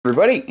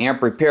Everybody,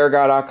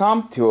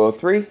 amprepairguy.com,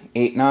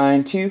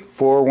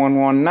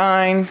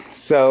 203-892-4119.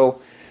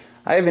 So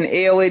I have an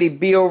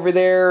AL80B over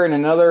there and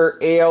another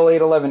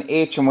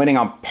AL811H. I'm waiting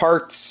on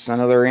parts,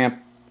 another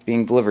amp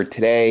being delivered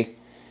today.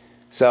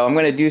 So I'm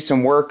going to do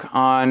some work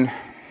on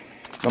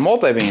the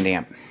multiband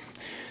amp.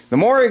 The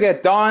more I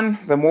get done,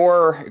 the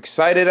more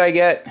excited I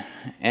get,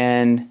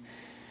 and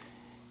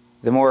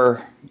the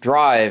more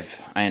drive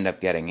I end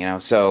up getting,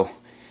 so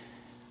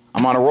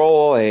I'm on a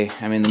roll.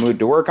 I'm in the mood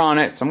to work on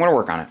it, so I'm going to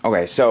work on it.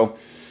 Okay, so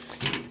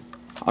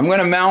I'm going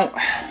to mount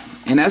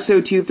an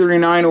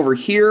SO239 over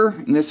here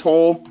in this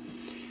hole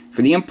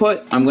for the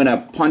input. I'm going to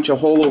punch a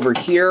hole over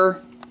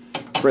here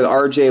for the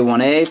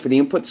rj1a for the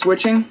input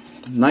switching.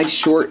 Nice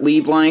short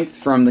lead length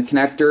from the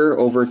connector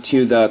over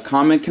to the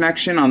common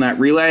connection on that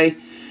relay.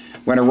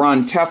 I'm going to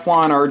run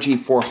Teflon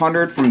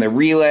RG400 from the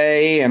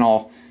relay, and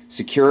I'll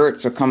secure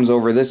it so it comes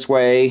over this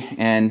way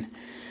and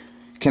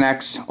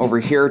connects over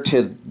here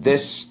to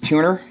this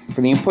tuner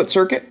for the input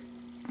circuit,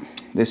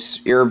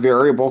 this air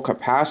variable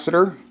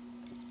capacitor.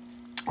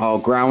 I'll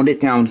ground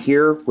it down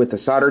here with a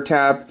solder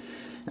tab,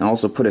 and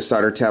also put a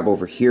solder tab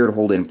over here to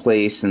hold it in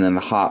place, and then the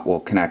hot will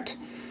connect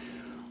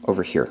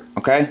over here,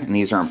 okay? And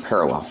these are in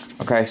parallel,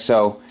 okay?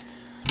 So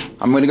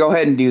I'm going to go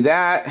ahead and do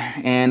that,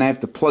 and I have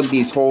to plug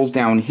these holes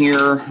down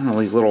here, all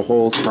these little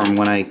holes from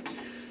when I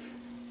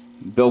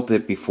built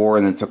it before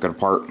and then took it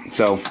apart.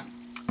 So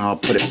I'll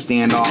put a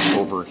standoff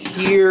over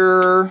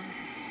here.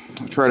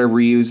 I'll try to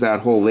reuse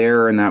that hole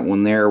there and that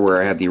one there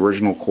where I had the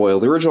original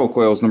coil. The original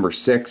coil is number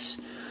 6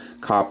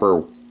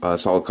 copper,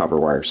 solid copper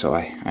wire, so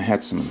I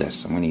had some of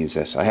this. I'm going to use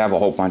this. I have a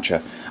whole bunch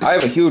of, I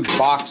have a huge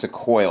box of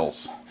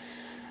coils.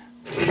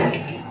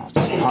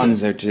 Just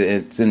tons.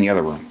 It's in the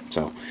other room.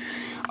 So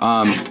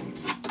I'll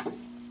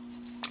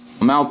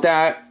mount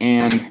that,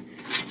 and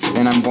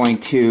then I'm going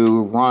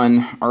to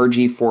run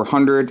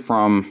RG400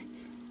 from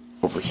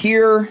over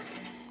here.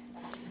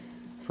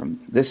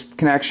 From this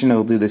connection,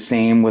 it'll do the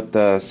same with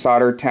the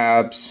solder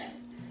tabs,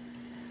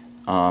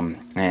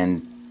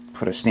 and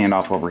put a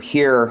standoff over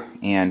here,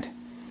 and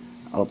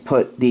I'll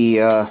put the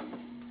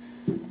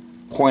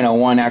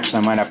 0.01, actually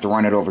I might have to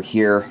run it over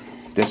here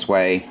this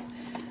way,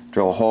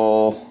 drill a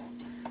hole,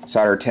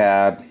 solder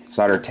tab,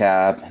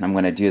 and I'm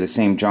going to do the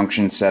same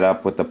junction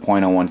setup with the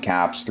 0.01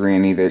 caps, 3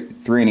 on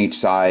each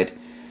side,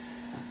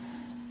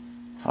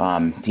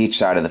 to each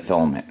side of the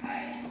filament.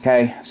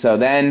 Okay, so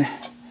then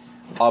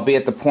I'll be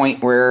at the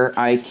point where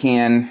I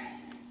can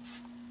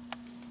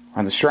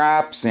run the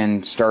straps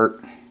and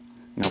start,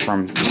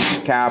 from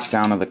each cap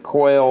down to the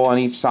coil on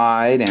each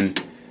side, and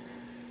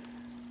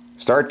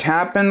start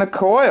tapping the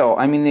coil.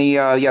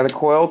 The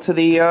coil to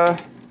the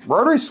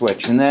rotary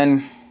switch, and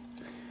then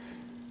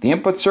the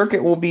input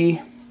circuit will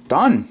be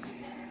done.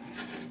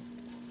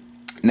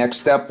 Next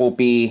step will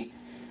be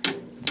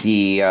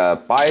the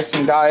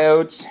biasing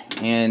diodes,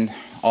 and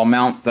I'll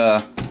mount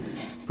the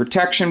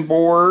protection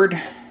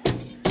board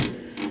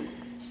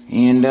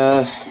and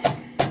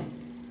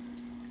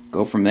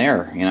go from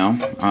there.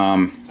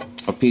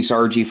 A piece of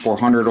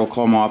RG400 will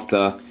come off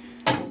the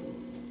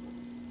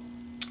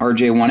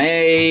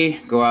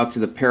rj1a, go out to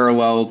the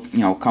parallel,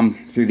 come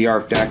through the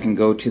RF deck and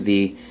go to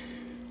the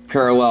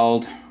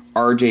paralleled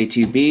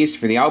rj2bs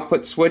for the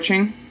output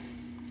switching,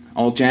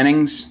 all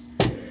Jennings,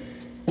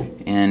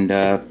 and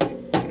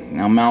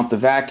I'll mount the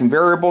vacuum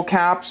variable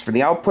caps for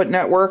the output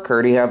network. I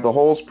already have the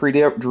holes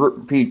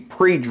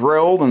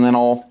pre-drilled, and then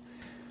I'll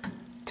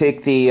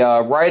take the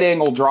right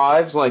angle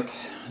drives like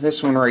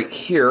this one right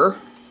here,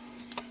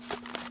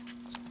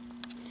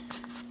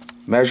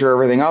 measure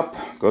everything up,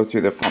 go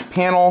through the front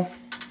panel.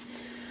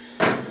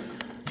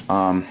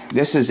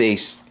 This is a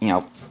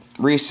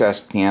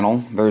recessed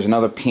panel. There's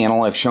another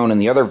panel I've shown in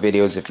the other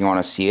videos if you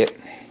want to see it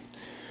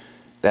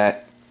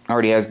that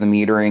already has the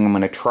metering. I'm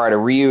going to try to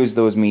reuse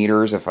those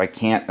meters. If I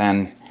can't,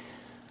 then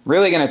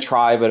really going to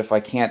try, but if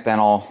I can't, then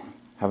I'll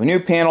have a new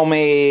panel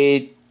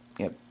made,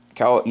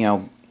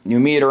 new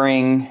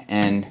metering,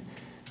 and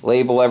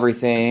label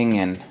everything,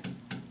 and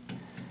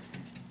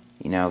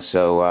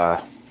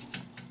so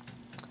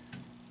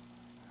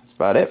that's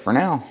about it for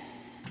now.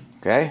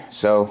 Okay,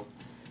 so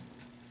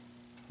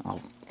I'll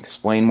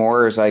explain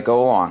more as I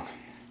go along.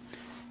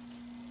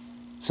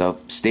 So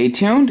stay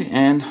tuned,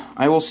 and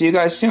I will see you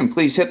guys soon.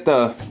 Please hit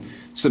the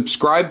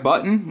subscribe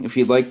button if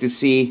you'd like to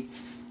see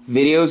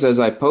videos as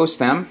I post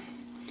them.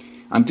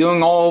 I'm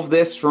doing all of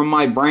this from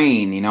my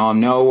brain.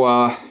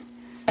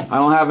 I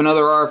don't have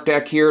another RF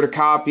deck here to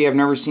copy. I've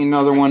never seen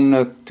another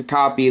one to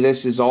copy.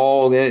 This is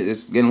all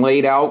it's been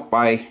laid out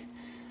by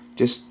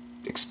just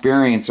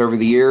experience over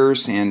the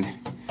years, and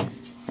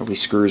every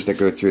screws that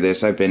go through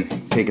this. I've been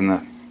taking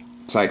the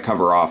side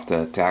cover off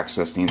to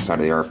access the inside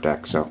of the RF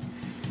deck. So,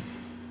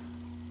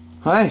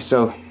 alright,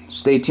 so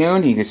stay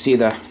tuned. You can see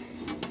the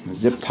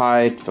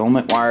zip-tied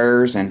filament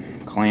wires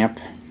and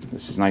clamp.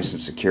 This is nice and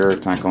secure.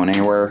 It's not going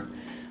anywhere.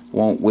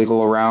 Won't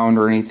wiggle around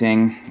or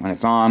anything when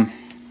it's on.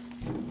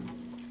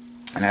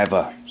 And I have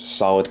a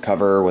solid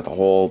cover with a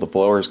hole. The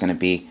blower is going to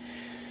be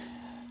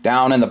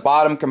down in the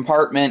bottom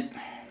compartment,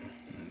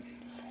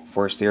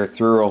 force the air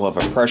through. I'll have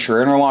a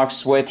pressure interlock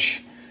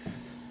switch,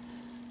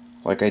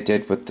 like I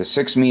did with the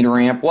 6-meter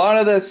amp. A lot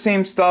of the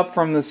same stuff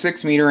from the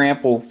 6-meter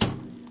amp will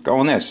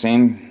go in this.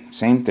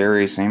 Same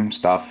theory, same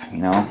stuff, you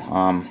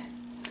know.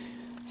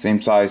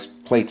 Same size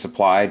plate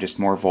supply, just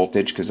more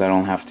voltage because I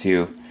don't have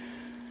to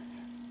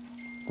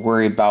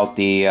worry about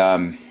the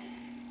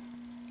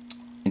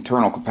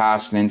internal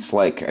capacitance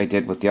like I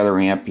did with the other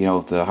amp. You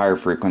know, the higher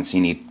frequency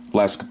you need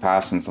less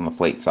capacitance on the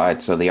plate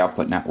side, so the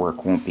output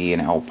network won't be an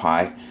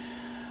L-Pi.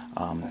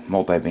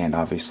 Multi-band,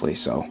 obviously,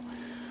 so.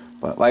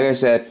 But like I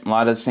said, a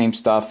lot of the same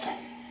stuff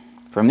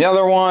from the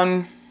other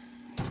one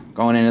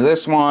going into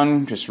this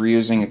one, just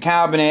reusing a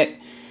cabinet.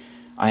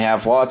 I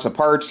have lots of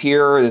parts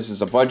here. This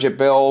is a budget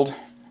build,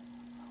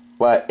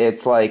 but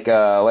it's like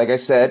I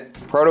said,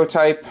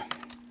 prototype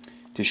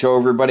to show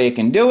everybody I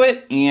can do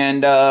it.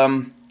 And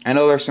I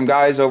know there's some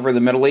guys over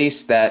the Middle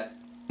East that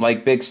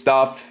like big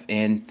stuff,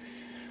 and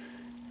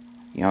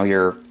you know,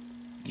 your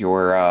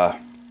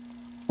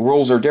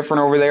rules are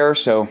different over there.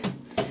 So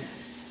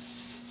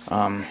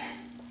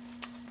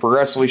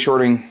progressively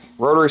shorting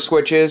rotary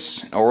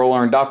switches, a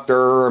roller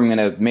inductor. I'm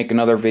gonna make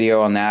another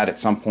video on that at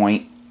some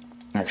point.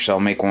 Actually,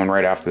 I'll make one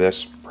right after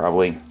this,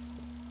 probably.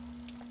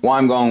 Well,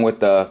 I'm going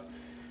with the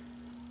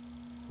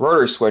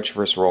rotary switch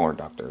versus roller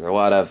inductor. There are a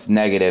lot of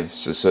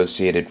negatives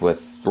associated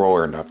with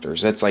roller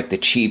inductors. It's like the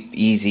cheap,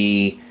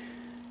 easy,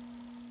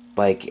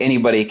 like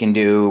anybody can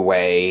do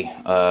way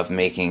of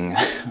making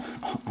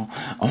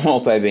a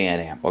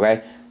multi-band amp,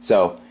 okay?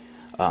 So,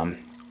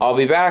 I'll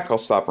be back. I'll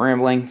stop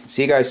rambling.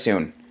 See you guys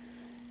soon.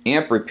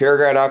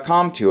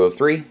 AmpRepairGuy.com,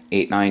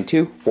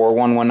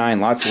 203-892-4119.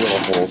 Lots of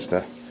little holes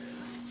to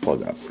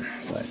plug up,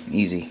 but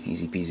easy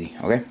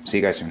peasy. Okay, see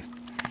you guys soon.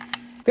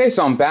 Okay,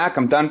 so I'm back.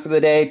 I'm done for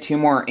the day. 2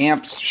 more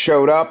amps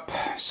showed up,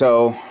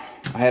 so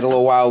I had a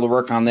little while to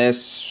work on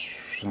this,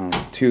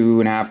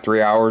 2.5,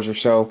 3 hours or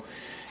so.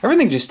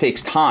 Everything just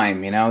takes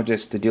time, you know,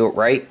 just to do it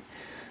right.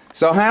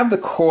 So I have the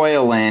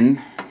coil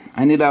in.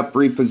 I ended up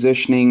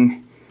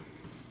repositioning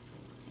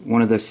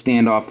one of the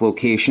standoff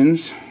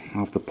locations.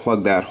 I'll have to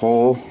plug that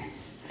hole.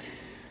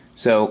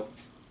 So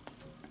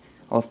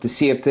I'll have to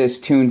see if this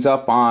tunes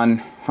up on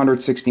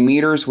 160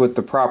 meters with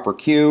the proper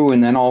Q,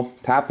 and then I'll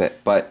tap it.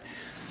 But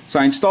so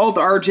I installed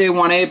the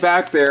rj1a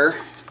back there.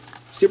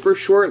 Super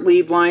short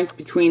lead length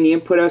between the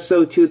input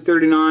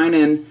SO239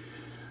 and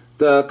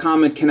the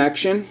common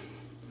connection.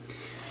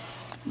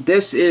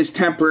 This is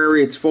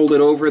temporary. It's folded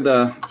over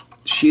the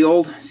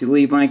shield. See, the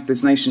lead length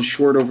is nice and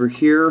short over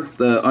here,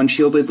 the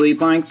unshielded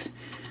lead length.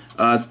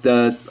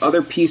 The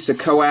other piece of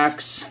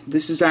coax,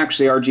 this is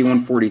actually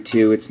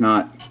rj142. It's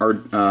not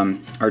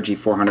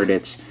rj400.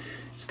 It's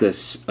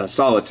this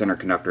solid center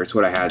conductor. It's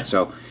what I had.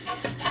 So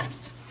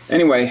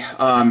anyway,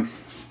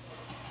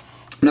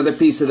 another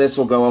piece of this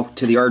will go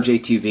to the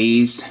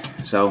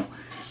rj2vs. So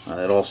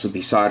it'll also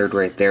be soldered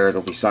right there.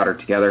 They'll be soldered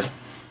together.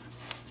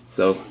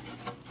 So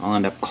I'll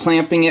end up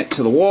clamping it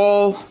to the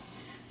wall.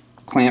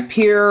 Clamp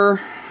here,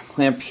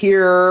 clamp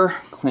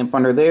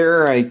under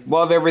there. I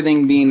love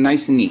everything being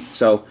nice and neat.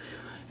 So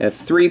I have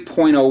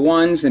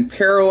 3.01s in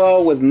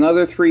parallel with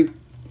another 3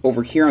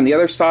 over here on the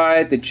other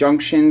side. The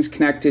junctions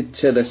connected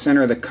to the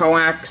center of the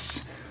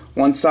coax.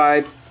 One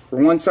side for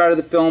one side of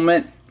the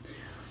filament,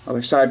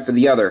 other side for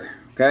the other.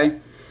 Okay.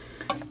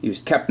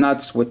 Use kept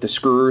nuts with the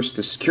screws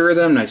to secure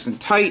them nice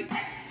and tight.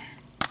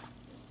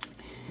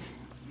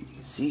 You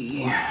can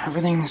see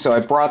everything. So I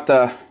brought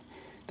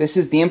this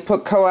is the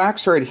input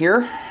coax right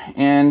here,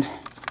 and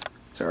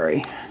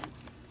sorry,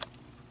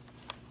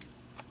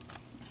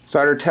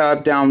 solder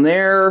tab down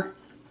there,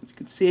 as you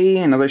can see,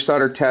 another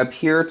solder tab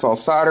here. It's all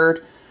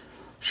soldered,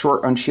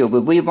 short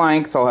unshielded lead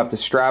length. I'll have the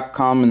strap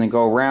come and then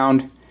go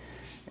around,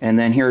 and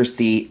then here's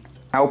the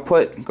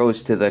output. It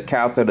goes to the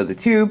cathode of the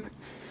tube.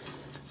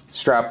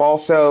 Strap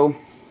also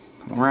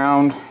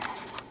around.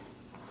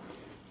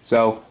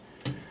 So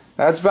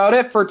that's about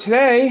it for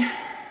today.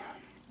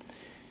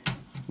 I'm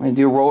going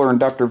to do a roller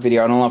inductor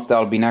video. I don't know if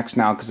that'll be next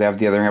now because I have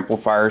the other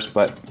amplifiers,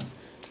 but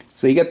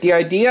so you get the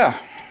idea.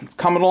 It's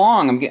coming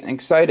along. I'm getting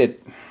excited.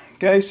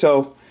 Okay,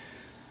 so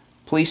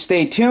please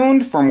stay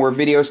tuned for more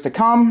videos to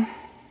come.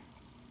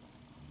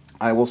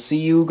 I will see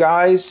you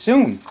guys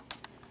soon.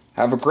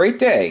 Have a great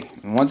day.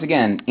 And once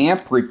again,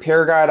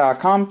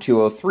 AmpRepairGuy.com,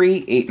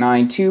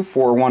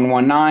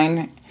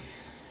 203-892-4119.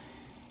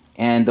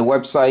 And the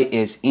website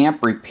is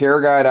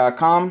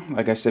AmpRepairGuy.com,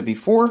 like I said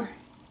before.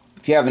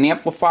 If you have an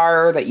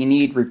amplifier that you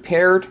need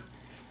repaired,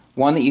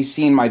 one that you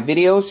see in my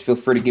videos, feel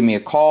free to give me a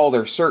call.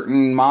 There are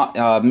certain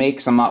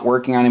makes I'm not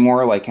working on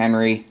anymore, like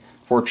Henry.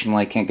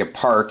 Fortunately, I can't get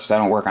parts. I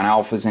don't work on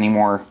alphas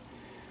anymore.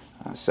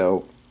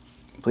 So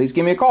please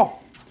give me a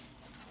call.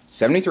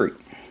 73.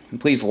 And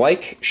please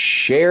like,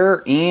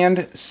 share,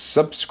 and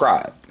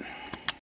subscribe.